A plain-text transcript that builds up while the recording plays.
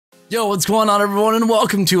Yo, what's going on, everyone, and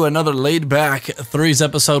welcome to another laid-back Threes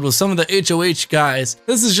episode with some of the HOH guys.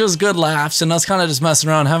 This is just good laughs and us kind of just messing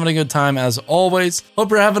around, having a good time as always.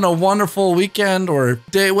 Hope you're having a wonderful weekend or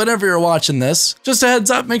day, whenever you're watching this. Just a heads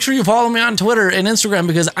up, make sure you follow me on Twitter and Instagram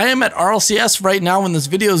because I am at RLCS right now when this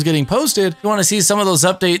video is getting posted. If you want to see some of those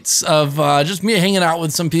updates of just me hanging out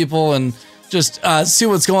with some people and just see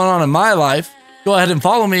what's going on in my life, go ahead and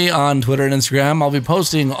follow me on Twitter and Instagram. I'll be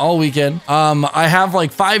posting all weekend. I have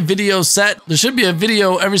like 5 videos set. There should be a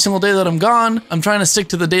video every single day that I'm gone. I'm trying to stick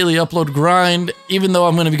to the daily upload grind. Even though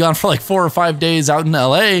I'm going to be gone for like 4 or 5 days out in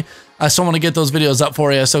LA, I still want to get those videos up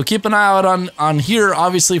for you. So keep an eye out on here,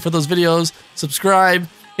 obviously, for those videos. Subscribe,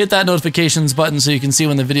 hit that notifications button so you can see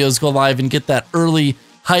when the videos go live and get that early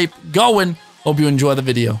hype going. Hope you enjoy the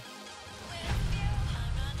video.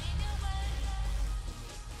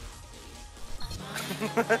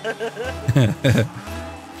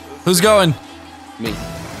 Who's going? Me.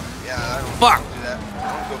 Yeah, I don't Fuck. do that. I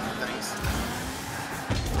don't go for things.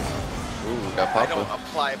 Ooh, got I don't Papa.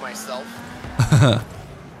 apply myself.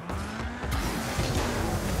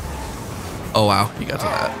 Oh wow, you got to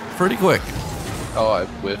that pretty quick. Oh, I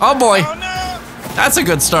whiffed. Oh boy, Oh no! that's a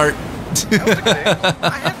good start. That was a good angle. I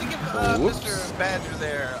have to give Whoops. Mr. Badger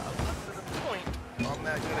there a little bit of point on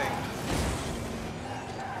that good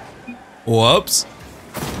angle. Whoops.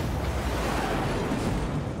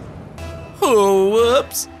 Oh,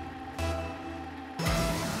 whoops.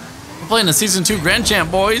 We're playing the Season 2 Grand Champ,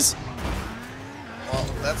 boys. Well,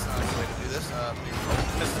 that's not a good way to do this.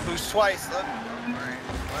 Missed the boost twice. Alright,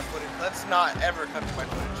 my footage. Let's not ever cut to my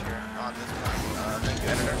footage here on this point. Thank you,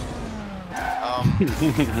 editor.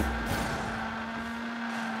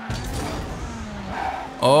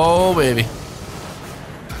 Oh, baby.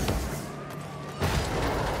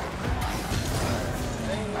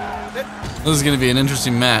 This is going to be an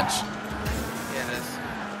interesting match. Yeah, it is.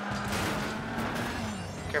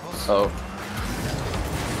 Careful. Oh,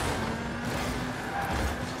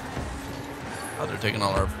 Oh, they're taking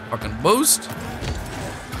all our fucking boost.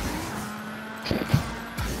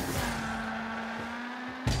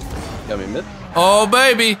 got me mid. Oh,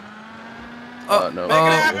 baby. No. Make it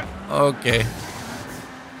happen. Okay.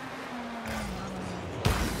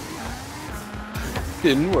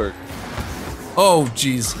 Didn't work. Oh,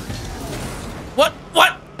 jeez. What?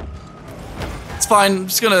 What? It's fine. I'm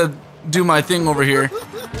just gonna do my thing over here.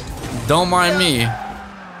 Don't mind me.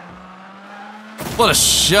 What a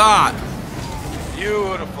shot.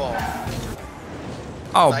 Beautiful.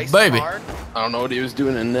 Oh, Nice baby. and hard. I don't know what he was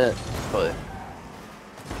doing in net, but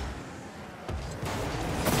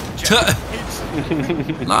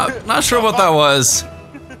Not sure what that was.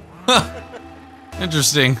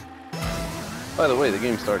 Interesting. by the way, the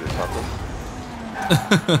game started,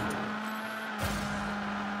 Papa.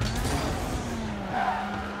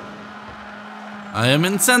 I am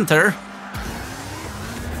in center.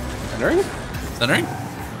 Entering? Centering?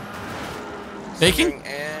 Baking?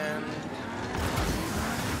 And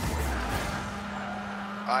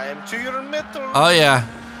I am to your middle. Oh, yeah.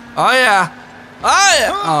 Oh, yeah. Oh,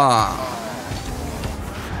 yeah.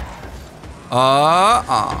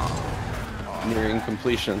 Nearing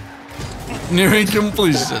completion. Nearing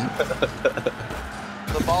completion.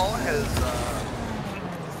 The ball has,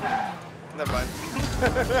 never mind.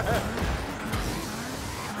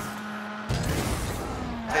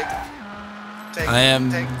 Take. I am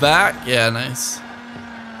back. Yeah, nice.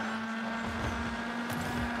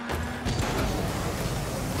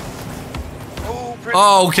 Oh, pretty.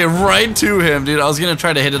 Oh, okay, right to him, dude. I was gonna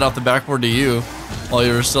try to hit it off the backboard to you while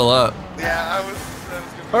you were still up. Yeah, that was good.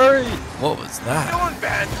 Hurry! What was that? Doing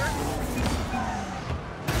Badger.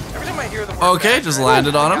 Every time I hear the word Okay, Badger, just I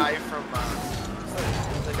landed think on the him. guy from,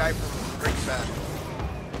 the guy from Breaking Bad.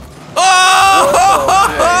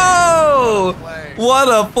 Oh! Play. What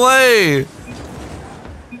a play!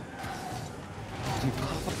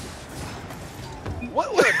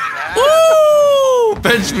 What was that? Woo!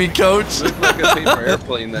 Bench me, coach. Looked like a paper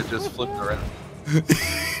airplane that just flipped around.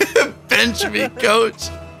 Bench me, coach.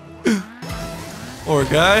 Poor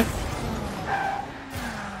guy.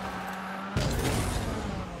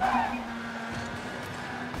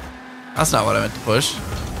 That's not what I meant to push.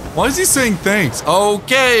 Why is he saying thanks?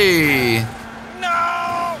 Okay.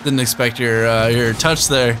 No! Didn't expect your touch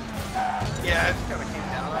there. Yeah, it just kind of came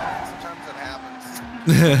down on it. Sometimes it happens.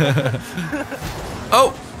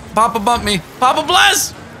 Oh, Papa bumped me. Papa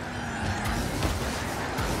bless.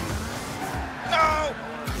 No!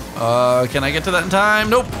 Can I get to that in time?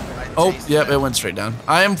 Nope. Oh, yep, it went straight down.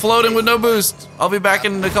 I am floating with no boost. I'll be back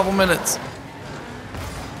in a couple minutes.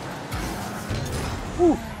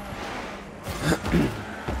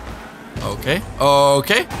 Okay.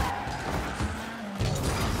 Okay.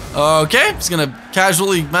 Okay, just gonna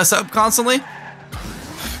casually mess up constantly.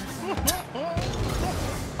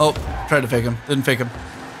 Oh, tried to fake him. Didn't fake him.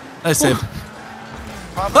 Nice save.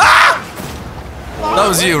 Ah! That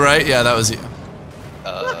was you, right? Yeah, that was you.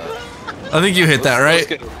 I think you hit that, right? Let's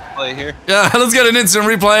get a replay here. Yeah, let's get an instant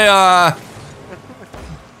replay.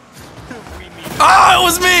 Oh, it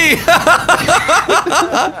was me!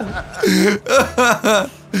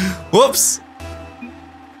 Whoops.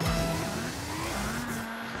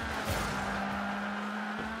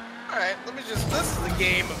 Alright, let me just. This is a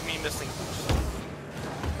game of me missing boost.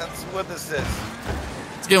 That's what this is.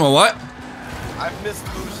 It's a game of what? I've missed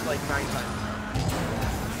boost like 9 times.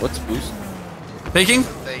 What's boost? Faking?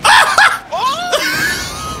 Oh!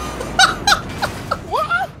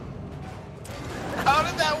 What? How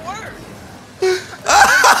did that work?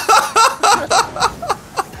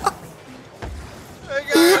 I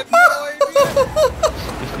got no idea.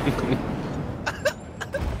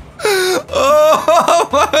 Oh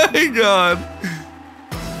my god.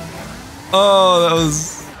 Oh,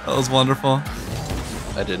 that was wonderful.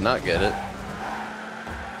 I did not get it.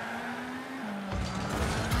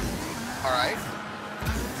 All right.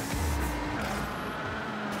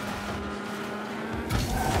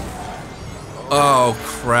 Oh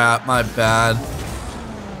crap, my bad.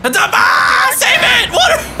 Ah, save it!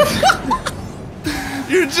 What?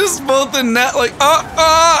 You're just both in net like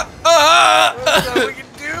What we can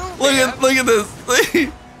do? Look at this.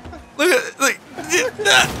 Look at like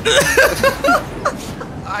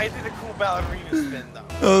I did a cool ballerina spin though.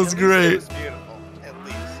 That was great. It was beautiful, at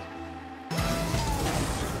least.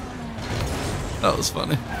 That was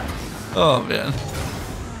funny. Oh man. All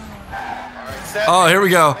right, set. Oh, here we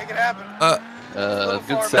go. Make it happen.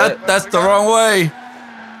 Good set. That's the wrong way.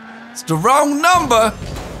 It's the wrong number.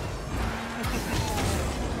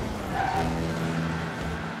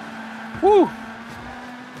 Woo!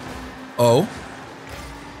 Oh.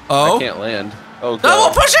 I Oh. can't land. Oh god. No,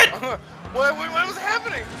 we'll push it. What was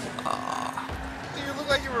happening? You look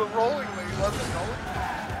like you were rolling, but you wasn't rolling.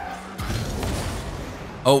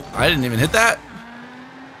 Oh, I didn't even hit that.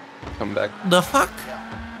 Come back. The fuck?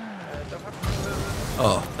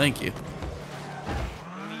 Oh, thank you.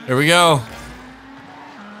 Here we go.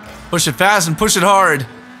 Push it fast and push it hard.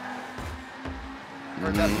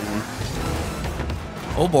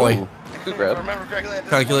 Oh boy. Ooh, good grab. Remember correctly, at this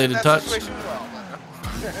Calculated point in that touch. situation, well,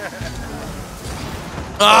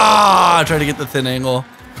 Ah, I tried to get the thin angle.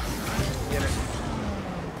 get it.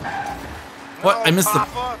 What? No, I missed the.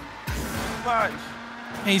 Papa. Too much.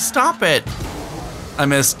 Hey, stop it. I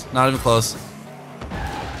missed. Not even close. I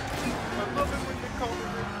love it when you call me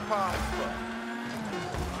Papa.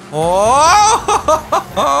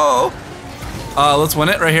 Oh! Let's win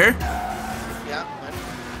it right here. Yeah,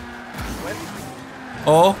 win.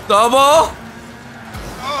 Oh, double!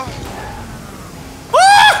 Oh,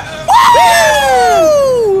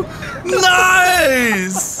 Woo!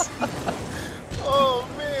 Nice! oh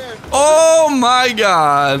man. Oh my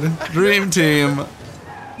god. Dream team.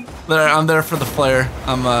 There, I'm there for the flair.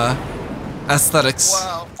 I'm aesthetics.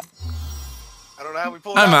 Wow. I don't know how we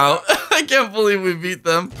pulled I'm out. I can't believe we beat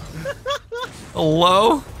them.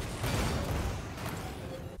 Hello?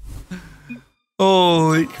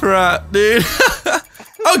 Holy crap, dude.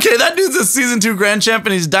 Okay, that dude's a season 2 grand champ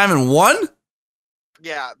and he's Diamond 1?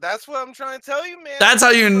 Yeah, that's what I'm trying to tell you, man. That's how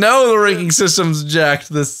you know the ranking system's jacked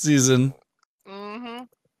this season. Mm-hmm.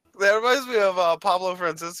 That reminds me of Pablo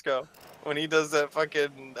Francisco when he does that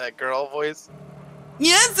that girl voice.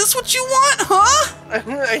 Yeah, is this what you want, huh?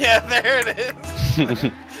 Yeah, there it is.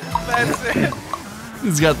 That's it.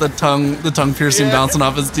 He's got the tongue piercing Yeah. bouncing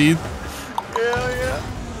off his teeth. Yeah.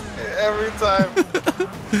 Every time.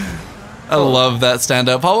 I love that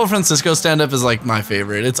stand-up. Pablo Francisco stand-up is like my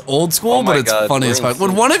favorite. It's old school, Oh my but it's God, funny we're as fuck. in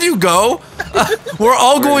Would one of you go? We're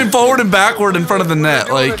all going forward and backward in front of the net.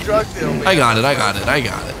 We're doing Like, a drug deal, man. I got it.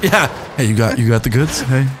 Yeah. Hey, you got the goods?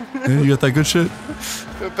 Hey, you got that good shit?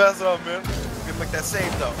 Pass it on, man. Good make that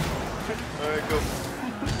save though. Alright, go.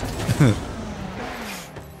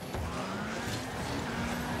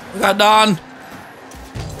 We got Don.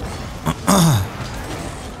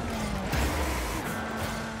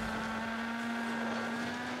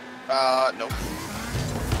 Nope.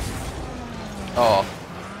 Oh.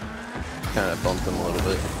 Kind of bumped him a little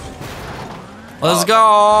bit. Let's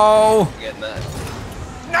go. Getting that.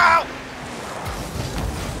 No!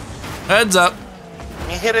 Heads up.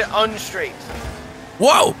 He hit it unstraight.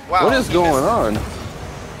 Whoa. Wow. What is he going missed.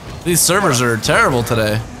 on? These servers are terrible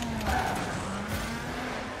today.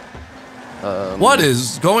 What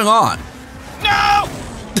is going on? No!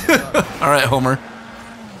 All right, Homer.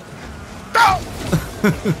 No!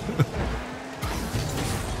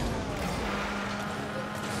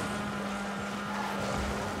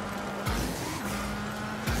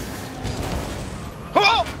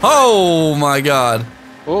 Oh my god.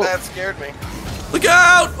 Oh, That scared me. Look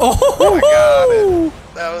out! Oh my god.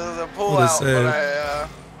 That was a pull What a out, save. but I,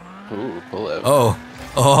 ooh, pull out. Oh.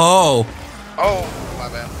 Oh. oh, my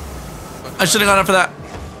bad. I should have gone up for that.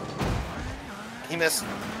 He missed.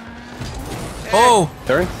 Oh.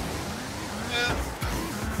 Turn.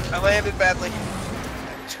 I landed badly.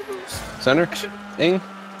 Center. Ing.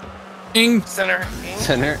 Ing. Center.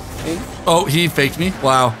 Center. Ing. Oh, he faked me.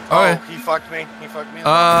 Wow. Okay. Oh, he fucked me. He fucked me.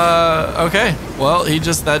 Okay. Well,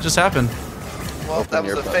 that just happened. Well, that was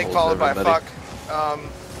your a fake buttholes, followed by a everybody. fuck.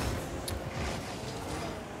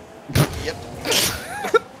 Yep.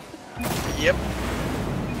 Yep.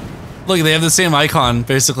 Look, they have the same icon,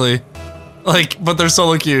 basically. Like, but they're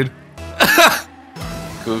solo queued.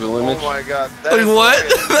 Google Oh image. my god. That Like, is what?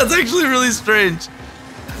 hilarious. That's actually really strange.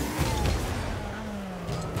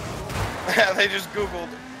 They just Googled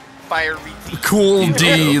fire repeat. Cool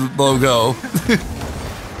D logo.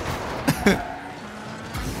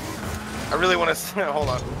 I really want to. Hold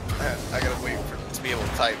on. I gotta wait for to be able to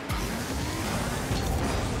type.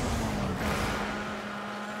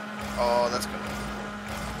 Oh, that's good.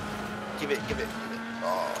 Give it.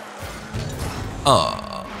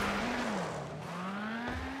 Oh.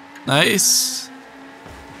 Nice.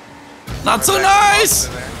 Not so There's actually nice.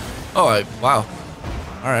 monster there. Oh, wow.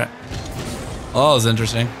 All right. Oh, that was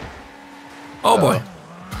interesting. Oh boy.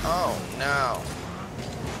 Oh no.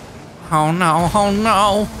 Oh no. Oh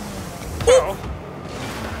no. Oh.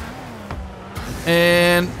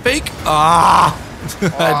 And fake. Ah. I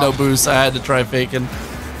had no boost. I had to try faking.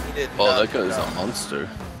 He did Oh, not that do guy's that. a monster.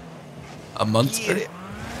 A Get monster. it.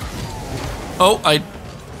 Oh, I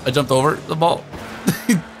jumped over the ball.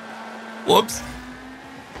 Whoops.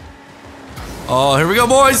 Oh, here we go,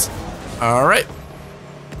 boys. All right.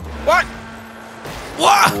 What?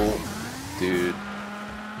 What? Oh, dude.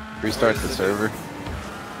 Restart the server.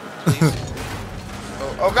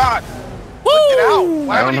 Oh god. Woo! Get out.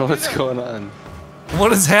 Why I would don't he know do what's that? going on.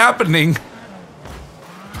 What is happening?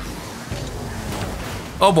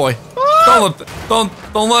 Oh boy! Ah!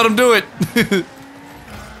 Don't let him do it.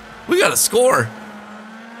 We got to score.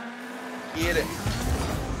 Get it.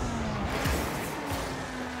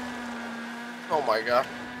 Oh my god.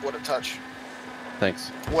 What a touch. Thanks.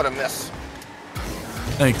 What a miss.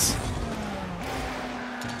 Thanks.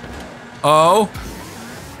 Oh.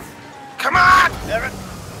 Come on! Evan.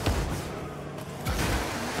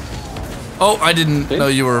 Oh, I didn't know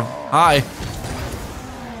you were high.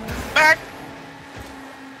 Back!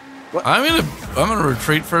 I'm gonna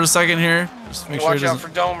retreat for a second here. Just make sure Watch he out doesn't.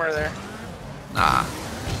 for Domer there. Nah.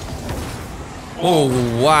 Oh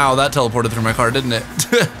wow, that teleported through my car, didn't it?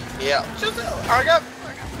 Yeah. Just, I got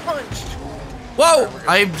punched. Whoa!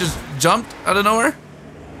 I just jumped out of nowhere.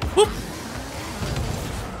 Whoop.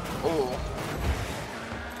 Ooh.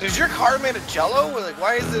 Is your car made of jello? Like,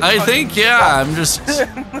 why is it? I fucking think yeah. I'm just.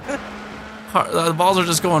 The balls are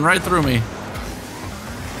just going right through me.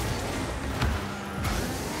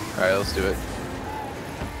 Alright, let's do it.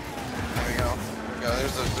 There we go.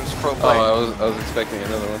 There's a pro play. Oh, I was expecting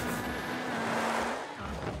another one.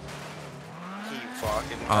 He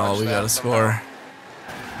fucking. Oh, dodged we that gotta somehow. score.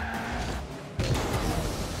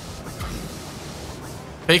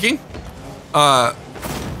 Faking? Oh.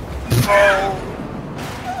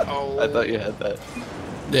 I thought you had that.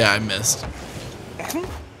 Yeah, I missed.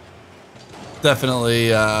 Definitely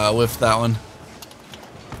whiffed that one.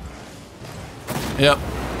 Yep.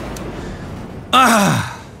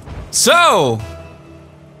 So.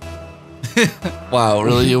 Wow,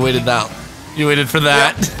 really? You waited that? You waited for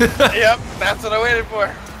that? Yep, that's what I waited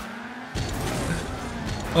for.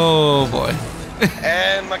 Oh boy.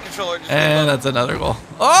 And my controller just. And that's another goal.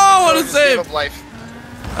 Oh, what a just gave save! up life.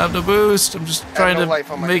 I have no boost. I'm just trying no to life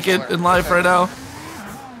on my make it controller. in life right now.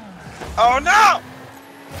 Oh no!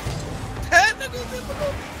 Technical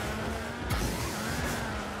difficulty.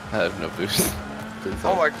 I have no boost.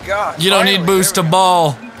 Oh my god. You don't need finally, boost to there we go.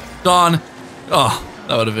 ball, Dawn. Oh,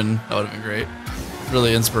 that would have been great.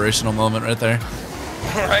 Really inspirational moment right there.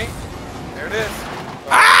 Right? There it is.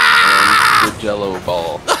 And the jello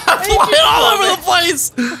ball. Flying all over the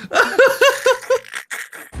place.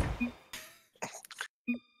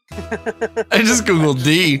 I just googled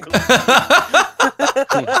D.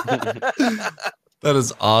 That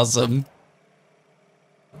is awesome.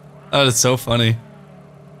 That is so funny.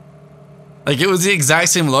 Like it was the exact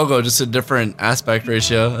same logo, just a different aspect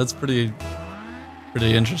ratio. That's pretty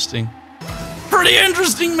interesting. Pretty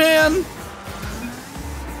interesting, man.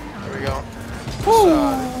 There we go.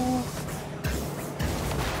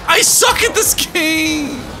 I suck at this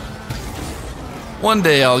game. One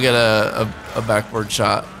day I'll get a backboard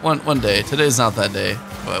shot. One day. Today's not that day.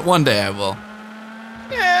 But one day I will.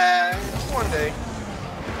 Yeah, one day.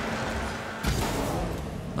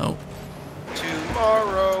 No.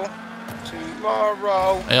 Tomorrow.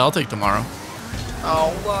 Hey, I'll take tomorrow.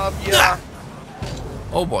 I'll love ya.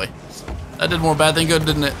 Oh boy. That did more bad than good,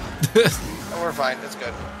 didn't it? Oh, we're fine. It's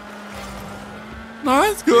good.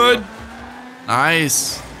 Nice, good.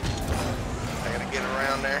 Nice. I gotta get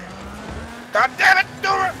around there. God damn it, do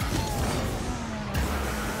it!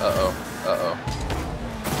 Uh-oh. Uh-oh.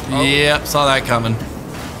 Yep, saw that coming.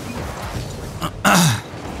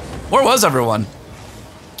 Where was everyone?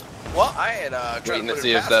 Well, I had tried Waiting to to put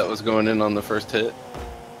see it if past that them. was going in on the first hit.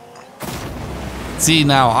 See,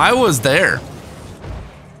 now I was there.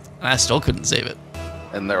 And I still couldn't save it.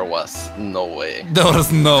 And there was no way. There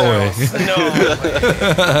was no way. No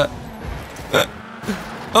way.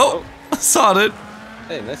 Oh, saw it.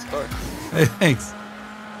 Hey, nice car. Hey, thanks.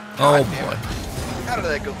 God Oh damn boy. it. How did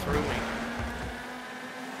that go through me?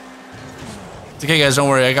 It's okay, guys. Don't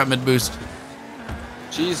worry. I got mid boost.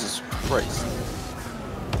 Jesus Christ.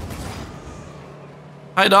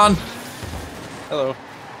 Hi, Don. Hello.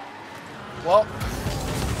 Well.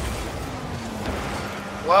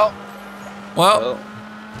 Well.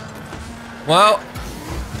 Well,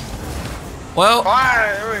 well.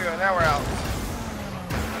 Alright, there we go. Now we're out.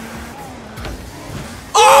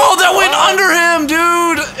 Oh, that went under him,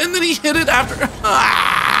 dude. And then he hit it after.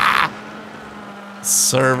 Ah!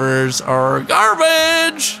 Servers are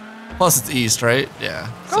garbage. Plus, it's East, right? Yeah.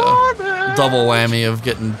 So Garbage. double whammy of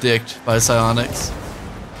getting dicked by psionics.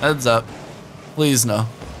 Heads up. Please no.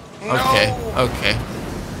 Okay. No. Okay.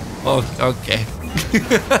 Oh, okay.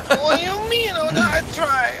 What do you mean? Oh, no, I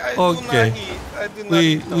try. I do Okay. not eat. I do not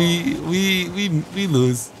eat. No. We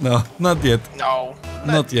lose. No, not yet. No.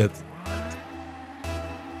 Not yet.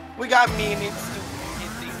 We got minutes to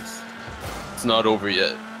eat things. It's not over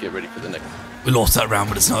yet. Get ready for the next one. We lost that round,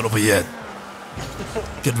 but it's not over yet.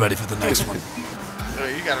 Get ready for the next one. Oh,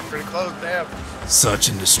 you got it pretty close, damn. Search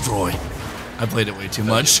and destroy. I played it way too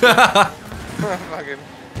much. Fucking.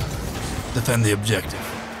 Defend the objective.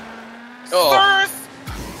 Oh, First.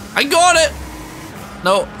 I got it!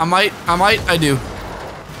 No, I do.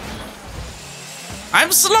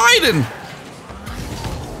 I'm sliding!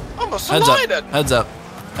 I'm a Heads slide. up, heads up,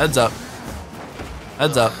 heads up,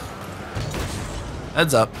 heads up,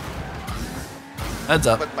 heads up, heads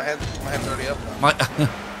up. But my head's already up.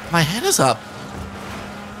 My head is up.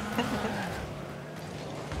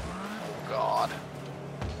 Oh, God.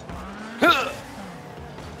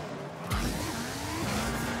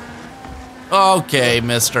 Okay,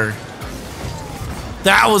 mister.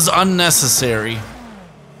 That was unnecessary.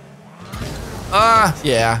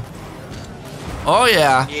 Yeah. Oh,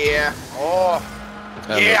 yeah. Yeah. Oh.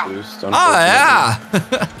 have Yeah. a boost. Oh, yeah.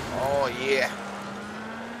 Oh, yeah.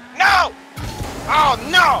 No! Oh,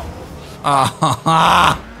 no!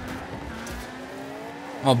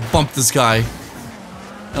 I'm gonna bump this guy.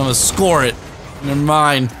 I'm gonna score it. You're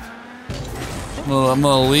mine. I'm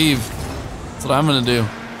gonna leave. That's what I'm gonna do.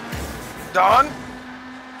 Don?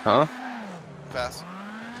 Huh? Pass.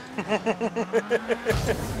 I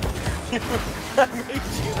made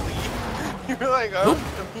you leave. You were like, oh.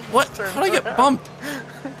 What? turn How'd I get around. bumped?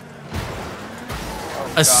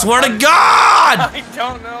 Oh, I God. swear to God! I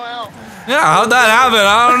don't know how. Yeah, how'd that happen?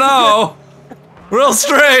 I don't know. Real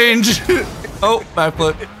strange. Oh,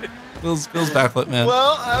 backflip. Feels backflip, man.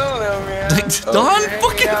 Well, I don't know, man. Don, You're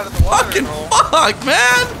hanging out at the fucking watering hole. fuck,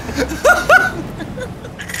 man.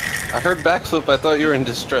 I heard backflip. I thought you were in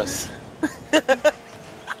distress.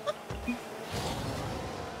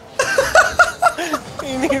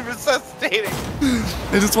 You need resuscitating.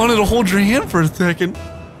 I just wanted to hold your hand for a second.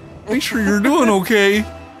 Make sure you're doing okay.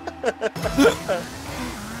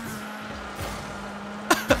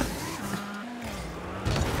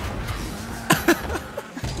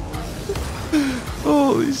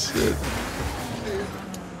 Holy shit.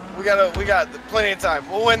 We got plenty of time.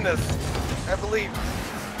 We'll win this. I believe.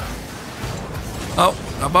 Oh,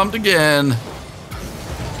 I bumped again.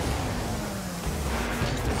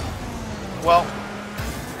 Well.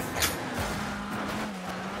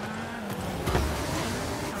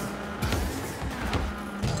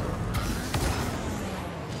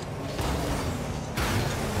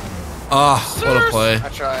 Ah, what a play. I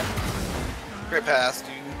tried. Great pass, dude.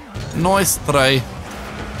 Nice try.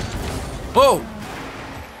 Whoa!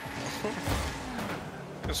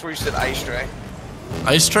 That's where you said ice tray.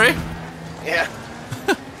 Ice tray? Yeah.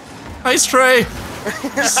 Ice tray!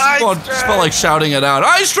 Ice Just felt like shouting it out.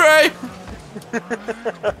 Ice tray!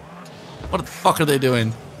 What the fuck are they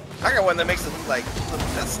doing? I got one that makes it look like little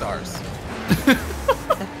Death Stars.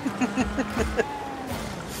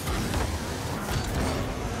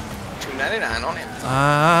 $2.99 on him.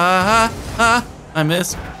 I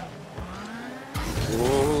missed.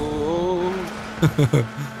 Whoa.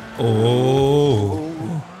 Oh.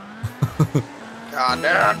 God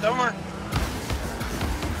damn, dumber.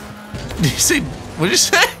 Did you see? What did you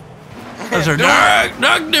say? That's our Dark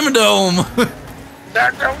Dimmadome.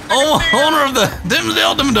 Owner of the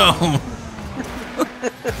Dimmadale Dimmadome.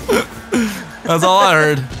 That's all I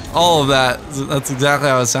heard. All of that. That's exactly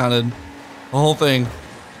how it sounded. The whole thing.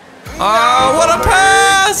 Oh, what a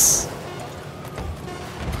pass!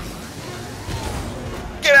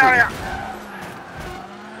 Get out of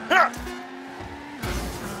here!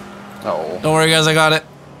 Oh. Don't worry, guys. I got it.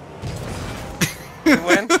 You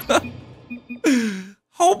win?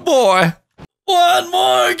 Oh boy! One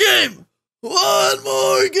more game. One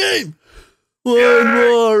more game. One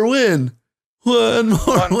more win. One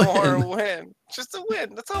more win. Just a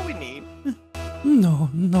win. That's all we need. No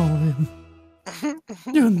win.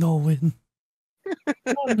 You're no win.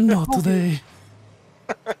 Not today.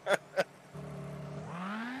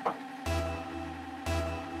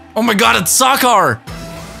 Oh my god, it's Sakar!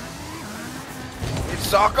 It's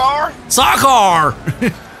Sakar? Sakar!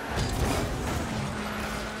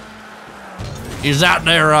 He's out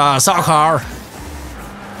there, Sakar.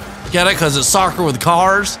 Get it? Because it's soccer with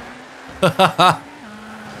cars?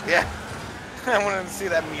 Yeah. I wanted to see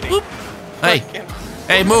that meeting. Whoop. Hey.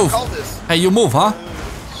 Hey, What do you move. call this? Hey, you move, huh?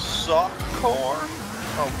 Sakar?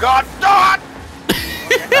 Oh god, God!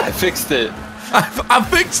 I fixed it. I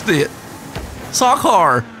fixed it.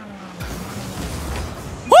 Sakar.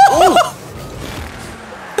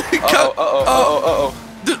 Uh-oh.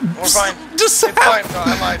 We're fine. Just It's fine. No,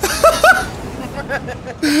 I lied.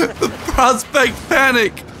 The prospect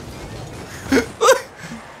panic.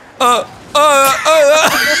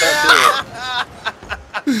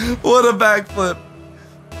 What a backflip.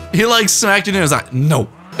 He like smacked it in his eye. No.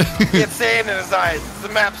 It's sand in his eyes. It's the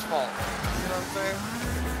map's fault. You know what I'm saying?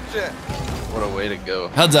 Shit. What a way to go.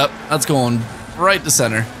 Heads up. That's going right to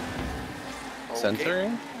center.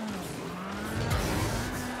 Centering?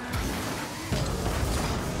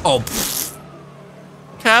 Oh. Pfft.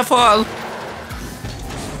 Careful.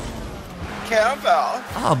 Careful.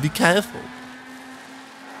 Oh, be careful.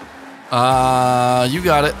 You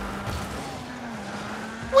got it.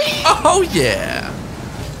 Oh yeah.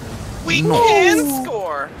 We No. can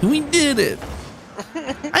score. We did it.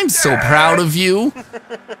 I'm so proud of you.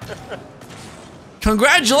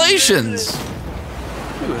 Congratulations.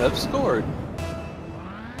 You have scored.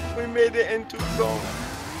 We made it into goal.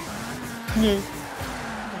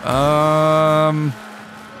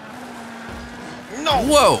 No.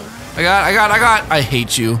 Whoa. I got. I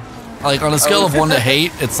hate you. Like on a scale of 1 to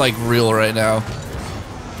hate, it's like real right now.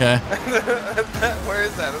 Okay. Where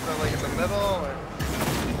is that? Is that like in the middle? Or?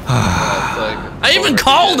 I even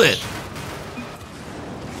called it.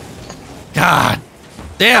 God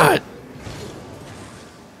damn it.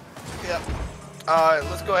 Yep.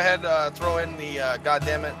 Let's go ahead. Throw in the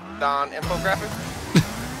goddammit Don infographic.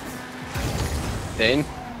 Dane?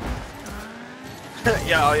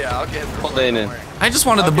 Yeah, oh yeah, I'll get it. Pull Dane in. I just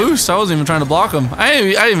wanted the boost. I wasn't even trying to block him. I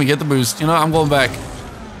didn't even get the boost. You know, I'm going back.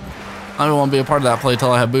 I don't want to be a part of that play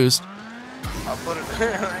till I have boost. I'll put it. I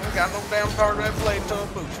ain't got no damn part of that play until a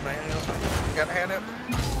boost, man. You gotta have that.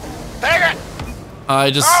 Take it!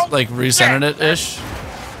 I just like recentered it ish.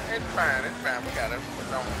 It's fine, it's fine. We got it.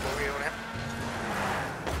 Don't go here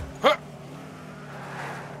now.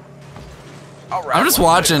 All right. I'm just we'll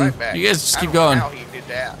put it watching. right back. You guys just I keep don't know going. how he did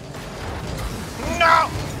that. No!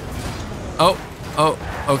 Oh,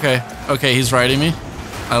 okay. Okay, he's riding me.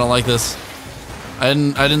 I don't like this. I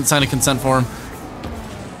didn't sign a consent form.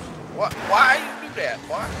 What? Why you do that?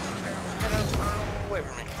 Why? Get away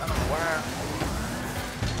from me. I don't know why.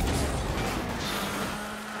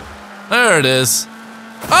 There it is.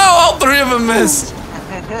 Oh, all 3 of them missed.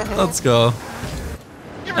 Let's go.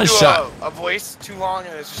 You ever Nice do shot. a voice too long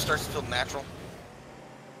and it just starts to feel natural?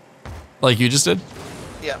 Like you just did?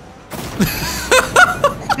 Yeah.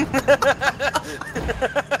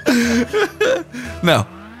 No.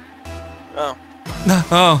 Oh. No.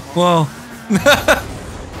 Oh, well.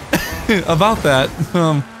 About that.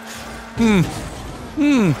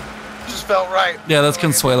 Just felt right. Yeah, that's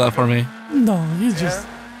Consuela for me. No, you just.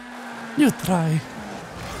 You try.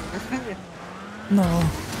 No.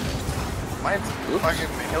 Mine's fucking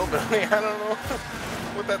hillbilly. I don't know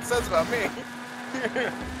what that says about me.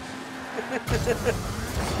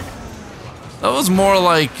 That was more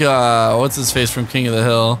like, what's his face from King of the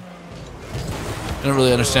Hill? I don't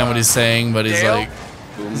really understand what he's saying, but he's Dale? like,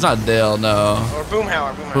 it's not Dale, no. Or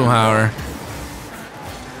Boomhauer. Boomhauer.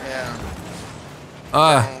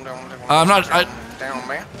 Yeah. I'm not, down,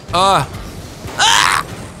 man.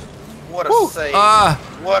 What a save.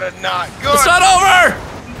 What a not good. It's not over!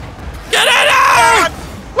 Get in there!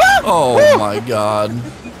 Oh my god.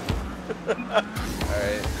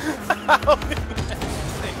 Alright.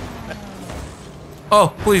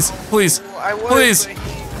 Oh, please, please, I would, please. but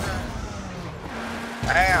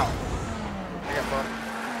Ow. I got bumped.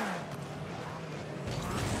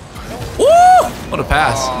 Woo! What a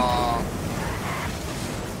pass.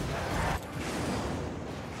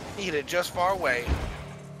 He hit it just far away.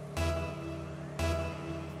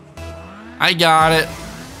 I got it.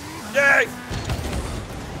 Yay!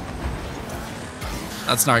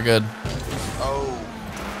 That's not good. Oh.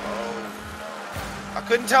 I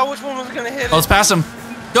couldn't tell which one was gonna hit it. Oh, let's pass him.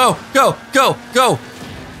 Go, go, go, go.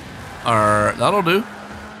 Alright, that'll do.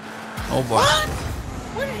 Oh boy. What?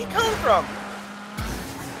 Where did he come from?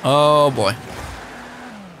 Oh boy.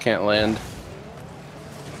 Can't land.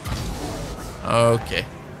 Okay.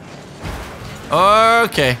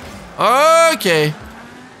 Okay. Okay.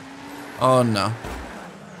 Oh no.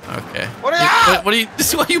 Okay. What are you?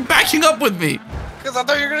 Why are you backing up with me? Because I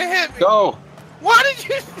thought you were gonna hit me. Go! Why did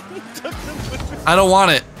you? I don't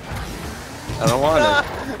want it. I don't want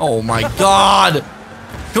it. Oh my god.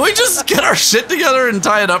 Can we just get our shit together and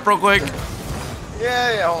tie it up real quick?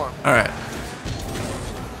 Yeah, hold on. Alright.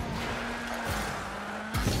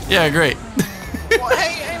 Yeah, great. Well,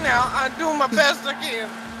 hey now, I'm doing my best I can.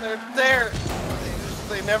 They're there.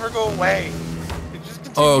 They never go away. They just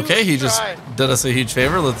continue Oh, okay, he to just try. did us a huge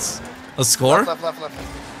favor. Let's score. Left.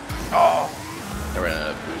 Oh. I ran out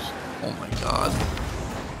of boost. Oh my god.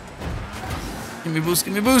 Give me boost,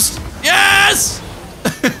 give me boost. Yes!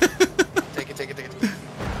 Take it.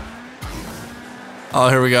 Oh,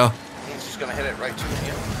 here we go. He's just gonna hit it right to me.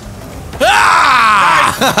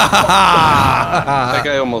 Ah! That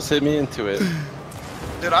guy almost hit me into it.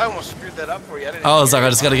 Dude, I almost screwed that up for you. I didn't. I was like, I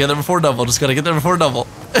just gotta get there before double. Just gotta get there before double.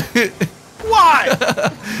 Why?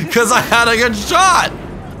 Because I had a good shot.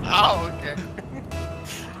 Oh, okay.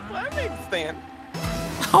 Well, that makes sense.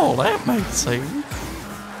 Oh, that makes sense.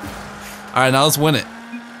 All right, now let's win it.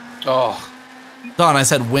 Oh. Don, I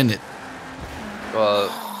said win it. Well,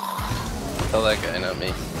 tell that guy, not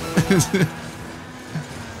me.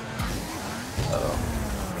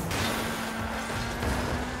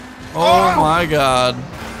 Oh my god.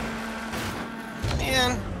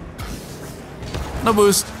 Man. No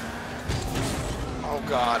boost. Oh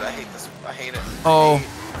god, I hate this. I hate it. Oh. I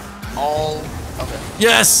hate all of it.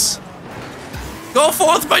 Yes. Go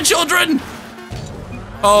forth, my children.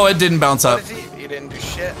 Oh, it didn't bounce up. What is he? He didn't do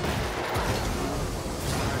shit.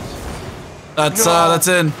 That's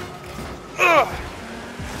in. Ugh.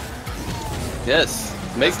 Yes.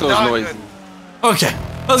 Make That's those not noises. good. Okay,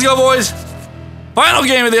 let's go, boys. Final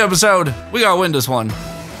game of the episode. We gotta win this one.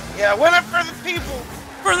 Yeah, win it for the people.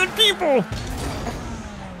 For the people.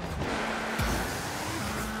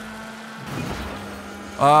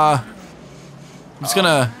 I'm just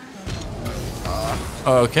gonna.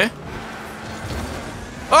 Okay.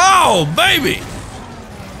 Oh, baby!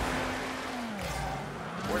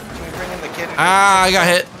 Can we bring in the kid? Ah, I got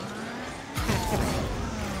hit.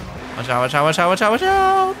 Watch out, watch out, watch out, watch out, watch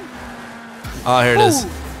out. Oh, here it is.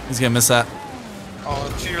 He's gonna miss that.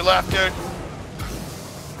 Oh, to your left, dude.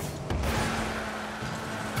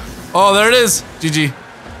 Oh, there it is. GG.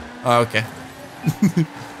 Oh, okay.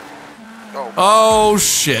 Oh, Oh,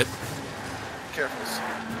 shit. careful.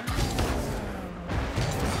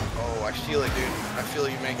 Oh, I feel it, dude. I feel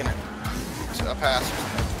you making it. It's a pass.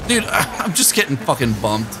 Dude, I'm just getting fucking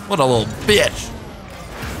bumped. What a little bitch.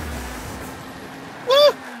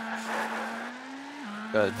 Woo!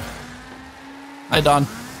 Good. Hi, Don.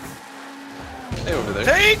 Hey, over there.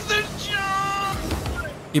 Take the jump!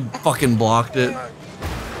 He fucking blocked it.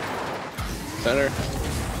 Center.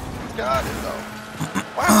 Got it, though.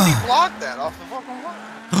 Why would he block that off the fucking wall?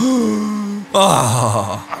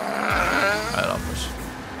 Oh. Alright, I'll push.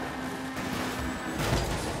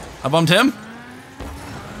 I bumped him?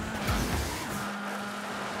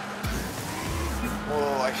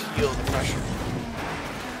 Whoa, I feel the pressure.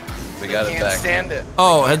 We got it Can't back. stand it.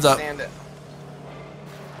 Oh, They heads can't up. Stand it.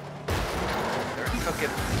 They're cooking.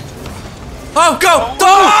 Oh, go!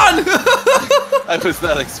 Don! I was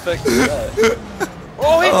not expecting that.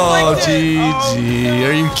 Oh, he Oh, flicked it. GG. Oh, no.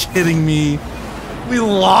 Are you kidding me? We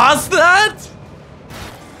lost that?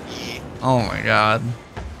 Yeah. Oh my god.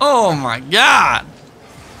 Oh my god.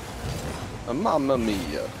 Mamma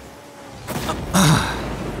mia.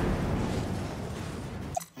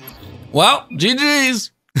 Well,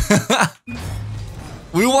 GG's.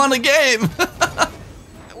 We won a game.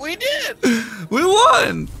 We did. We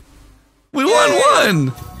won. We won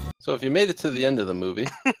one. So if you made it to the end of the movie,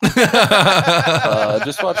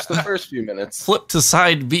 just watch the first few minutes. Flip to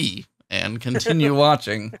side B and continue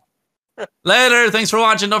watching. Later. Thanks for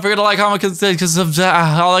watching. Don't forget to like, comment, because of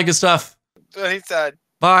all that good stuff. That's what he said.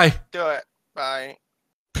 Bye. Do it. Bye.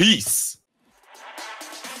 Peace.